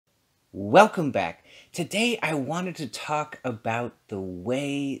Welcome back. Today I wanted to talk about the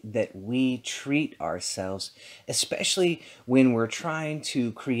way that we treat ourselves, especially when we're trying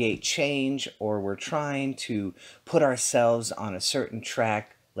to create change or we're trying to put ourselves on a certain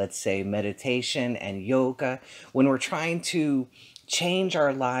track, let's say meditation and yoga, when we're trying to change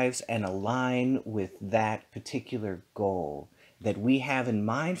our lives and align with that particular goal that we have in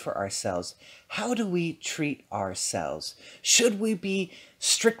mind for ourselves. How do we treat ourselves? Should we be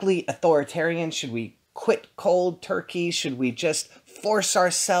strictly authoritarian? Should we quit cold turkey? Should we just force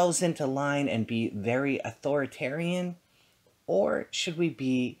ourselves into line and be very authoritarian? Or should we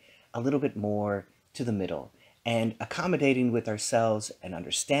be a little bit more to the middle and accommodating with ourselves and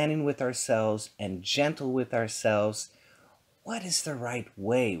understanding with ourselves and gentle with ourselves? What is the right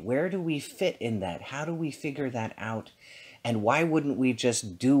way? Where do we fit in that? How do we figure that out? And why wouldn't we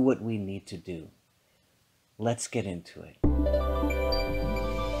just do what we need to do? Let's get into it.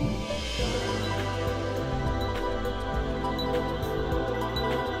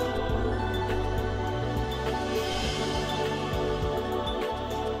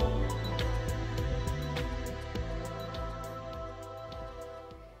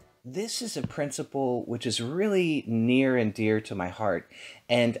 This is a principle which is really near and dear to my heart.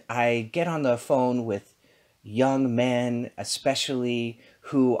 And I get on the phone with young men, especially,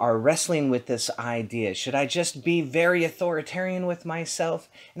 who are wrestling with this idea. Should I just be very authoritarian with myself?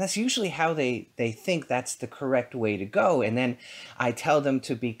 And that's usually how they think that's the correct way to go. And then I tell them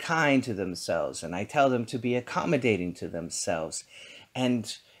to be kind to themselves, and I tell them to be accommodating to themselves.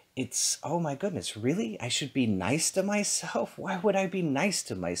 And it's, oh my goodness, really? I should be nice to myself? Why would I be nice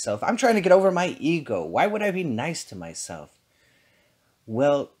to myself? I'm trying to get over my ego. Why would I be nice to myself?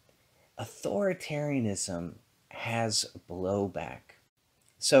 Well, authoritarianism has blowback.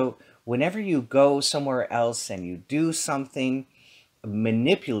 So whenever you go somewhere else and you do something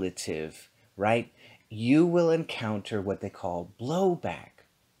manipulative, right, you will encounter what they call blowback.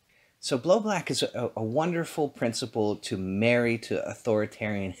 So blowback is a wonderful principle to marry to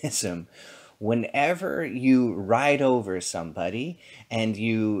authoritarianism. Whenever you ride over somebody and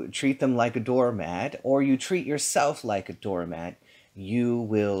you treat them like a doormat, or you treat yourself like a doormat, you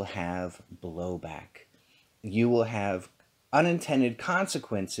will have blowback. You will have unintended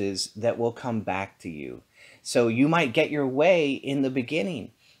consequences that will come back to you. So you might get your way in the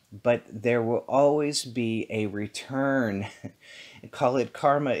beginning, but there will always be a return. Call it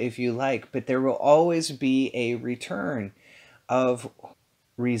karma if you like, but there will always be a return of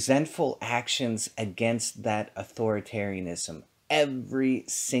resentful actions against that authoritarianism every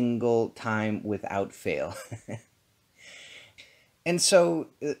single time without fail. And so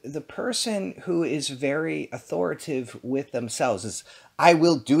the person who is very authoritative with themselves is, I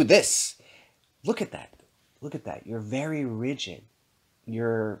will do this. Look at that. Look at that. You're very rigid.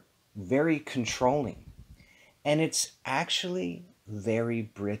 You're very controlling. And it's actually very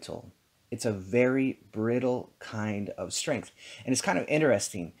brittle. It's a very brittle kind of strength. And it's kind of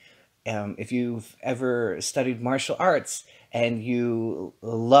interesting. If you've ever studied martial arts and you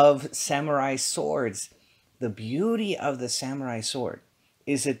love samurai swords, the beauty of the samurai sword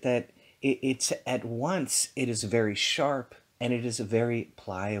is that it's at once, it is very sharp and it is very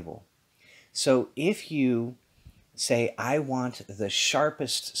pliable. So if you say, I want the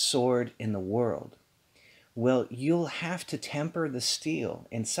sharpest sword in the world, well, you'll have to temper the steel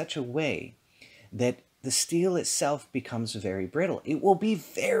in such a way that the steel itself becomes very brittle. It will be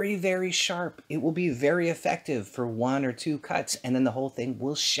very, very sharp. It will be very effective for one or two cuts, and then the whole thing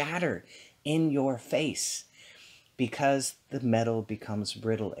will shatter in your face because the metal becomes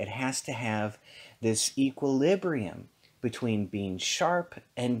brittle. It has to have this equilibrium between being sharp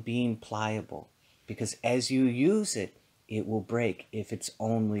and being pliable, because as you use it, it will break if it's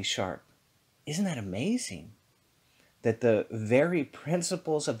only sharp. Isn't that amazing? That the very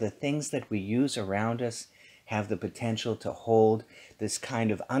principles of the things that we use around us have the potential to hold this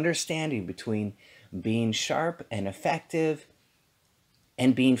kind of understanding between being sharp and effective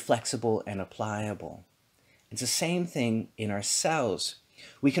and being flexible and pliable. It's the same thing in ourselves.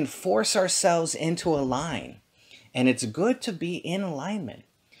 We can force ourselves into a line, and it's good to be in alignment,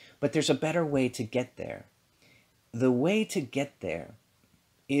 but there's a better way to get there. The way to get there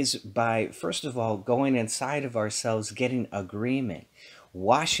is by, first of all, going inside of ourselves, getting agreement,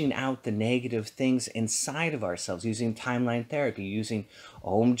 washing out the negative things inside of ourselves, using timeline therapy, using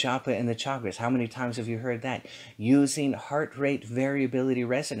Om Japa and the chakras. How many times have you heard that? Using heart rate variability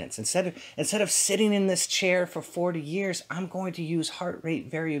resonance. Instead of sitting in this chair for 40 years, I'm going to use heart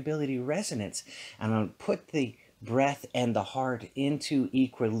rate variability resonance. I'm going to put the breath and the heart into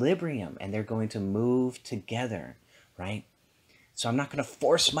equilibrium, and they're going to move together, right? So I'm not going to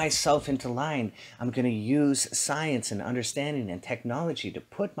force myself into line. I'm going to use science and understanding and technology to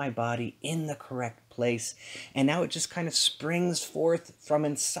put my body in the correct place. And now it just kind of springs forth from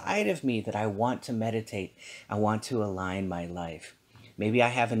inside of me that I want to meditate. I want to align my life. Maybe I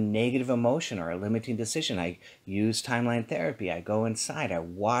have a negative emotion or a limiting decision. I use timeline therapy. I go inside. I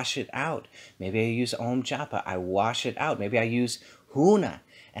wash it out. Maybe I use Om Japa. I wash it out. Maybe I use Huna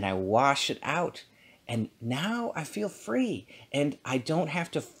and I wash it out. And now I feel free and I don't have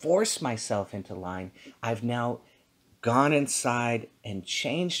to force myself into line. I've now gone inside and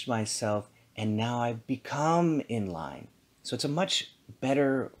changed myself, and now I've become in line. So it's a much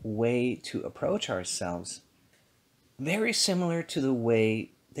better way to approach ourselves. Very similar to the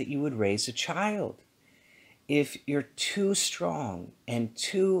way that you would raise a child. If you're too strong and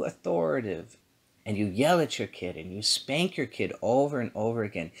too authoritative, and you yell at your kid and you spank your kid over and over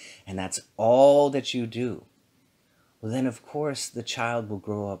again, and that's all that you do, well, then of course the child will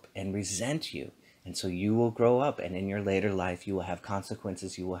grow up and resent you. And so you will grow up, and in your later life, you will have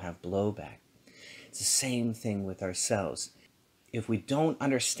consequences, you will have blowback. It's the same thing with ourselves. If we don't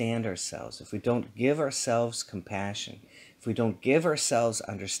understand ourselves, if we don't give ourselves compassion, if we don't give ourselves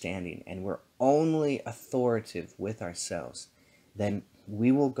understanding, and we're only authoritative with ourselves, then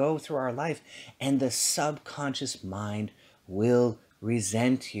we will go through our life and the subconscious mind will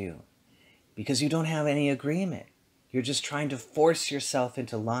resent you because you don't have any agreement. You're just trying to force yourself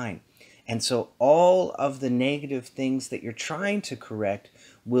into line. And so all of the negative things that you're trying to correct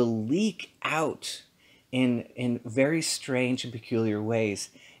will leak out in very strange and peculiar ways.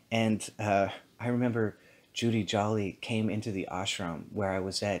 And I remember Judy Jolly came into the ashram where I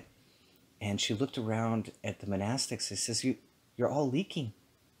was at, and she looked around at the monastics and says, You're all leaking.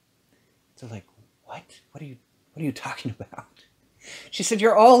 They're like, what? What are you talking about? She said,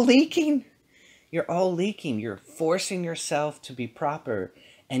 You're all leaking. You're all leaking. You're forcing yourself to be proper,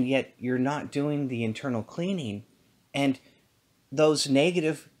 and yet you're not doing the internal cleaning. And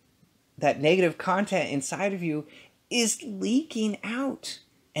that negative content inside of you is leaking out.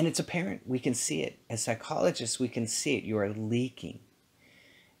 And it's apparent. We can see it. As psychologists, we can see it. You are leaking.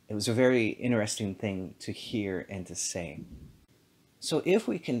 It was a very interesting thing to hear and to say. So if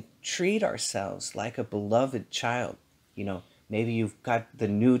we can treat ourselves like a beloved child, maybe you've got the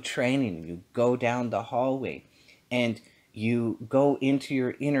new training, you go down the hallway and you go into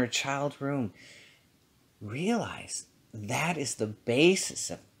your inner child room, realize that is the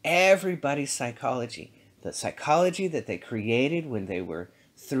basis of everybody's psychology. The psychology that they created when they were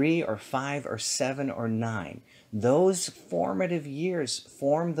 3 or 5 or 7 or 9. Those formative years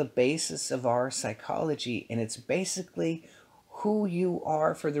form the basis of our psychology, and it's basically who you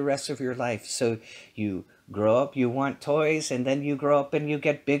are for the rest of your life. So you grow up, you want toys, and then you grow up and you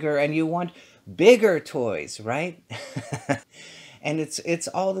get bigger and you want bigger toys, right? And it's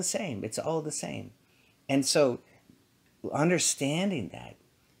all the same. It's all the same. And so understanding that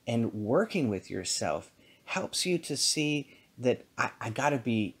and working with yourself helps you to see that I got to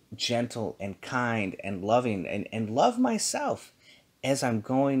be gentle and kind and loving and love myself as I'm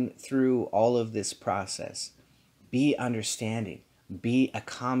going through all of this process. Be understanding, be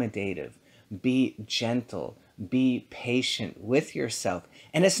accommodative, be gentle, be patient with yourself.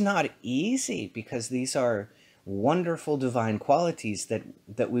 And it's not easy because these are wonderful divine qualities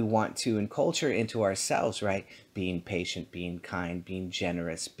that we want to enculture into ourselves, right? Being patient, being kind, being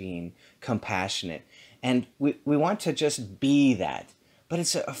generous, being compassionate. And we want to just be that. But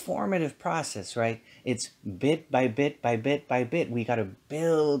it's a formative process, right? It's bit by bit by bit by bit. We got to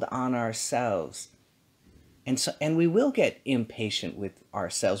build on ourselves. And we will get impatient with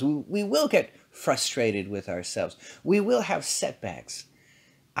ourselves. We will get frustrated with ourselves. We will have setbacks.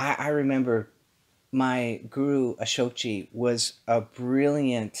 I remember my guru Ashokji was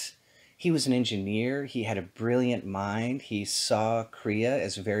he was an engineer. He had a brilliant mind. He saw Kriya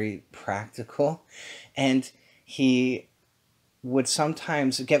as very practical. And he would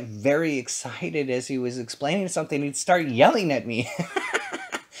sometimes get very excited as he was explaining something. He'd start yelling at me.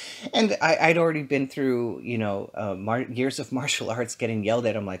 And I'd already been through, years of martial arts getting yelled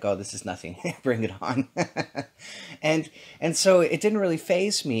at. I'm like, oh, this is nothing. Bring it on. and so it didn't really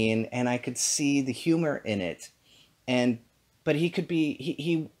faze me, and I could see the humor in it. But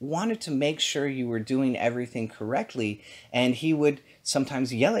he wanted to make sure you were doing everything correctly, and he would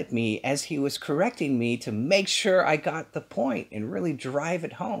sometimes yell at me as he was correcting me to make sure I got the point and really drive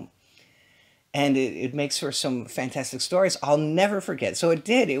it home. And it makes for some fantastic stories I'll never forget. So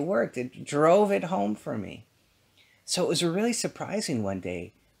it worked. It drove it home for me. So it was really surprising one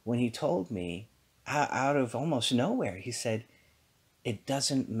day when he told me, out of almost nowhere, he said, it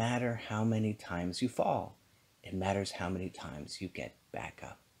doesn't matter how many times you fall. It matters how many times you get back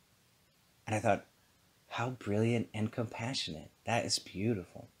up. And I thought, how brilliant and compassionate. That is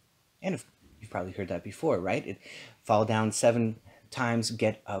beautiful. And if, you've probably heard that before, right? Fall down 7 times,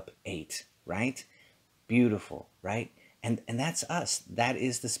 get up 8, right? Beautiful, right? And that's us. That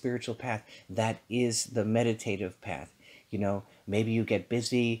is the spiritual path. That is the meditative path. You know, maybe you get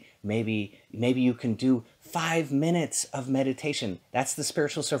busy, maybe you can do 5 minutes of meditation. That's the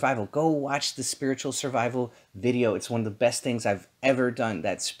spiritual survival. Go watch the spiritual survival video. It's one of the best things I've ever done.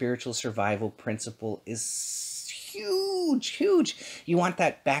 That spiritual survival principle is huge, huge. You want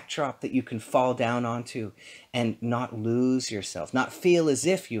that backdrop that you can fall down onto and not lose yourself, not feel as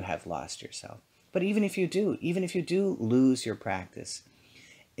if you have lost yourself. But even if you do lose your practice,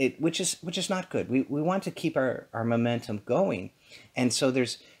 which is not good. We want to keep our momentum going. And so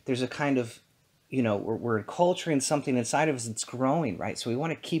there's a kind of, you know, we're culturing something inside of us that's growing, right? So we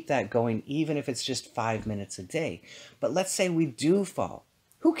want to keep that going, even if it's just 5 minutes a day. But let's say we do fall.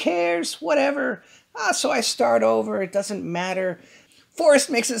 Who cares? Whatever. So I start over. It doesn't matter. Forrest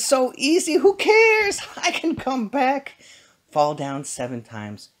makes it so easy. Who cares? I can come back. Fall down 7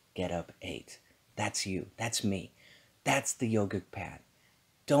 times, get up 8. That's you. That's me. That's the yogic path.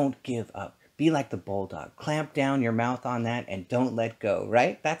 Don't give up. Be like the bulldog. Clamp down your mouth on that and don't let go,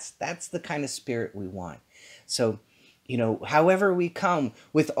 right? That's the kind of spirit we want. So, you know, however we come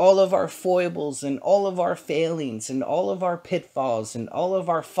with all of our foibles and all of our failings and all of our pitfalls and all of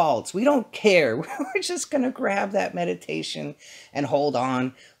our faults, we don't care. We're just going to grab that meditation and hold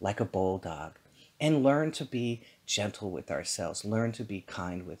on like a bulldog and learn to be gentle with ourselves, learn to be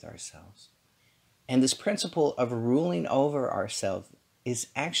kind with ourselves. And this principle of ruling over ourselves is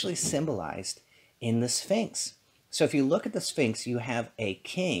actually symbolized in the Sphinx. So if you look at the Sphinx, you have a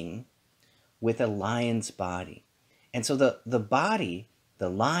king with a lion's body. And so the body, the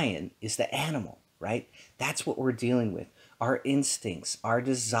lion, is the animal, right? That's what we're dealing with. Our instincts, our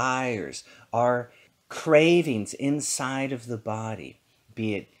desires, our cravings inside of the body,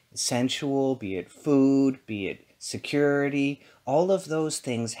 be it sensual, be it food, be it security, all of those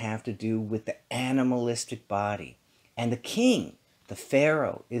things have to do with the animalistic body. And the king, the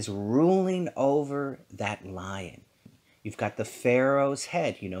pharaoh, is ruling over that lion. You've got the pharaoh's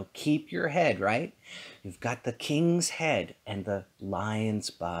head, you know, keep your head, right? You've got the king's head and the lion's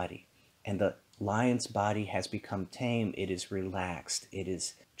body. And the lion's body has become tame. It is relaxed. It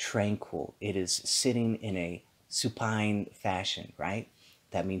is tranquil. It is sitting in a supine fashion, right?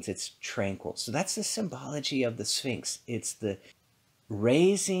 That means it's tranquil. So that's the symbology of the Sphinx. It's the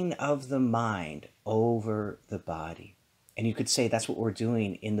raising of the mind over the body. And you could say that's what we're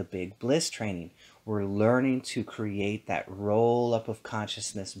doing in the Big Bliss training. We're learning to create that roll up of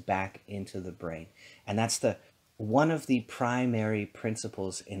consciousness back into the brain. And that's one of the primary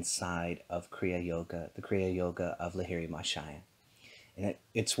principles inside of Kriya Yoga, the Kriya Yoga of Lahiri Mahashaya. And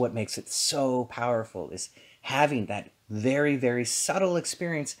it's what makes it so powerful, is having that very, very subtle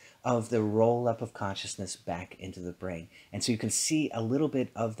experience of the roll up of consciousness back into the brain. And so you can see a little bit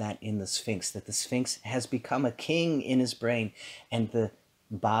of that in the Sphinx, that the Sphinx has become a king in his brain, and the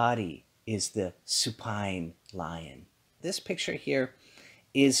body is the supine lion. This picture here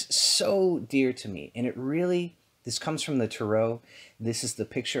is so dear to me, and this comes from the Tarot. This is the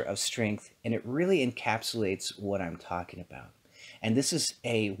picture of strength, and it really encapsulates what I'm talking about. And this is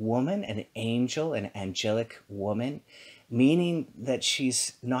a woman, an angel, an angelic woman, meaning that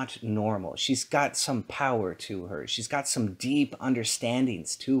she's not normal. She's got some power to her. She's got some deep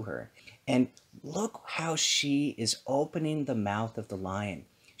understandings to her. And look how she is opening the mouth of the lion.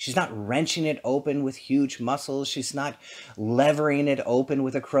 She's not wrenching it open with huge muscles. She's not levering it open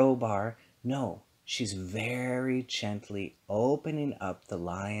with a crowbar. No, she's very gently opening up the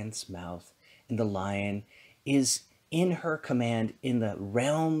lion's mouth, and the lion is in her command, in the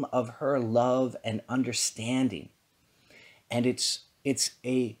realm of her love and understanding. And it's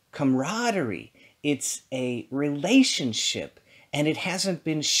a camaraderie, it's a relationship, and it hasn't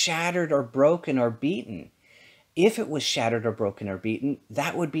been shattered or broken or beaten. If it was shattered or broken or beaten,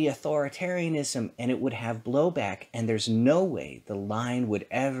 that would be authoritarianism, and it would have blowback, and there's no way the lion would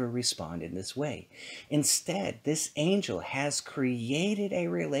ever respond in this way. Instead, this angel has created a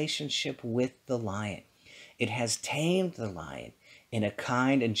relationship with the lion. It has tamed the lion in a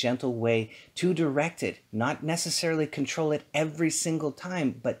kind and gentle way to direct it, not necessarily control it every single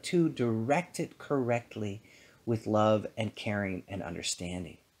time, but to direct it correctly with love and caring and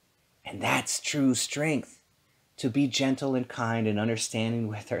understanding. And that's true strength, to be gentle and kind and understanding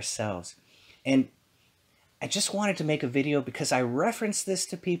with ourselves. And I just wanted to make a video because I reference this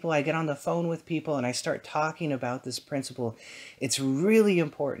to people. I get on the phone with people and I start talking about this principle. It's really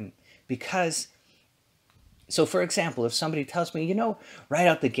important because So, for example, if somebody tells me, right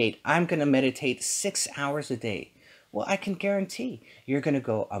out the gate, I'm going to meditate 6 hours a day, well, I can guarantee you're going to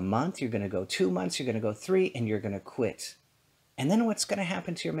go a month, you're going to go 2 months, you're going to go three, and you're going to quit. And then what's going to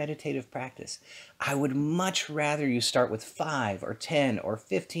happen to your meditative practice? I would much rather you start with 5 or 10 or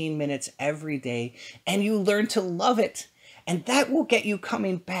 15 minutes every day and you learn to love it. And that will get you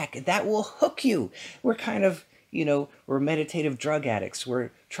coming back. That will hook you. We're kind of, we're meditative drug addicts.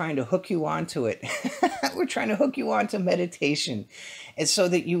 We're trying to hook you onto it. We're trying to hook you onto meditation. And so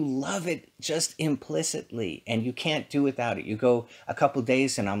that you love it just implicitly and you can't do without it. You go a couple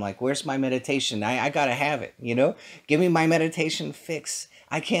days and I'm like, where's my meditation? I got to have it, Give me my meditation fix.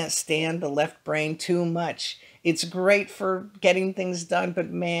 I can't stand the left brain too much. It's great for getting things done, but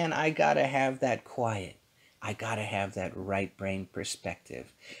man, I got to have that quiet. I got to have that right brain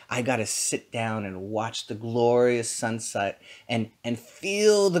perspective. I got to sit down and watch the glorious sunset and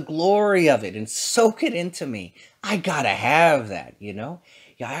feel the glory of it and soak it into me. I got to have that, Yeah,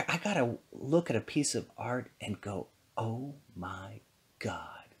 I got to look at a piece of art and go, oh my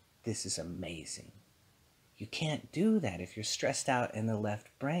God, this is amazing. You can't do that if you're stressed out in the left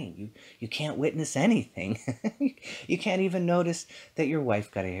brain. You can't witness anything. You can't even notice that your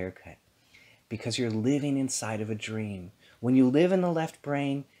wife got a haircut, because you're living inside of a dream. When you live in the left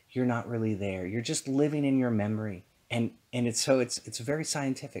brain, you're not really there. You're just living in your memory. And it's very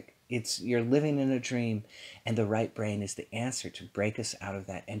scientific. You're living in a dream, and the right brain is the answer to break us out of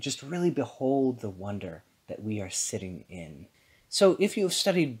that and just really behold the wonder that we are sitting in. So if you've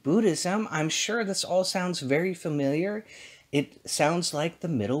studied Buddhism, I'm sure this all sounds very familiar. It sounds like the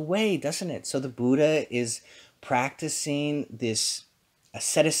middle way, doesn't it? So the Buddha is practicing this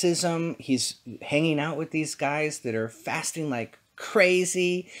asceticism. He's hanging out with these guys that are fasting like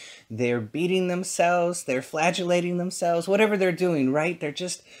crazy. They're beating themselves. They're flagellating themselves. Whatever they're doing, right? They're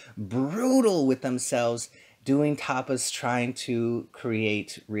just brutal with themselves, doing tapas, trying to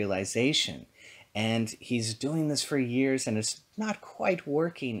create realization. And he's doing this for years and it's not quite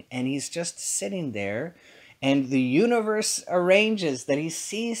working. And he's just sitting there and the universe arranges that he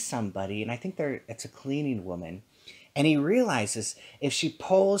sees somebody. And I think it's a cleaning woman. And he realizes if she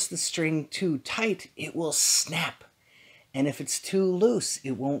pulls the string too tight, it will snap. And if it's too loose,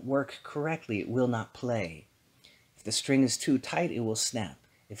 it won't work correctly. It will not play. If the string is too tight, it will snap.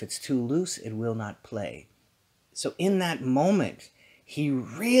 If it's too loose, it will not play. So in that moment, he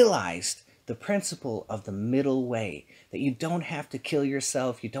realized the principle of the middle way, that you don't have to kill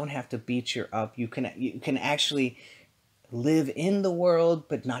yourself. You don't have to beat you up. You can actually live in the world,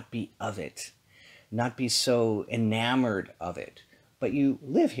 but not be of it. Not be so enamored of it, but you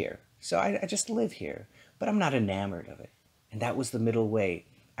live here. So I just live here, but I'm not enamored of it. And that was the middle way.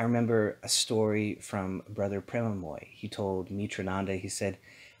 I remember a story from Brother Premamoy. He told Mitrananda, he said,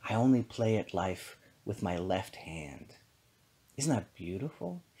 I only play at life with my left hand. Isn't that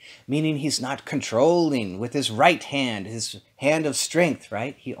beautiful? Meaning he's not controlling with his right hand, his hand of strength,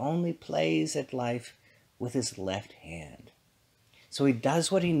 right? He only plays at life with his left hand. So he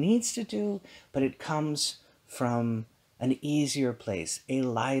does what he needs to do, but it comes from an easier place, a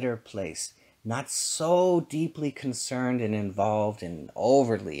lighter place, not so deeply concerned and involved and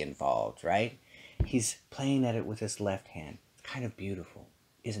overly involved, right? He's playing at it with his left hand. It's kind of beautiful,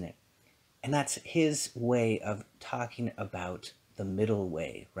 isn't it? And that's his way of talking about the middle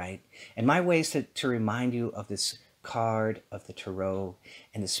way, right? And my way is to remind you of this card of the tarot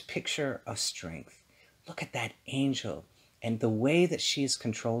and this picture of strength. Look at that angel. And the way that she is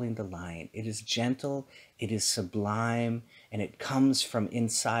controlling the lion, it is gentle, it is sublime, and it comes from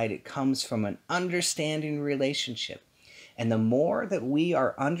inside. It comes from an understanding relationship. And the more that we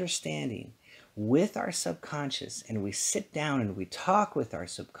are understanding with our subconscious, and we sit down and we talk with our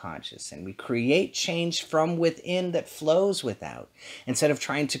subconscious, and we create change from within that flows without, instead of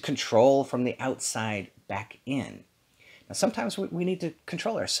trying to control from the outside back in. Now, sometimes we need to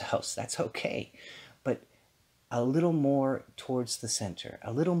control ourselves. That's okay. But a little more towards the center,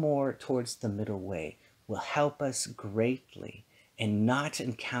 a little more towards the middle way will help us greatly in not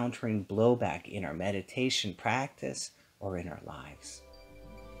encountering blowback in our meditation practice or in our lives.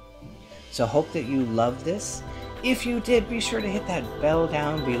 So hope that you love this. If you did, be sure to hit that bell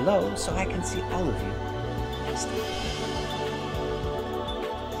down below so I can see all of you next time.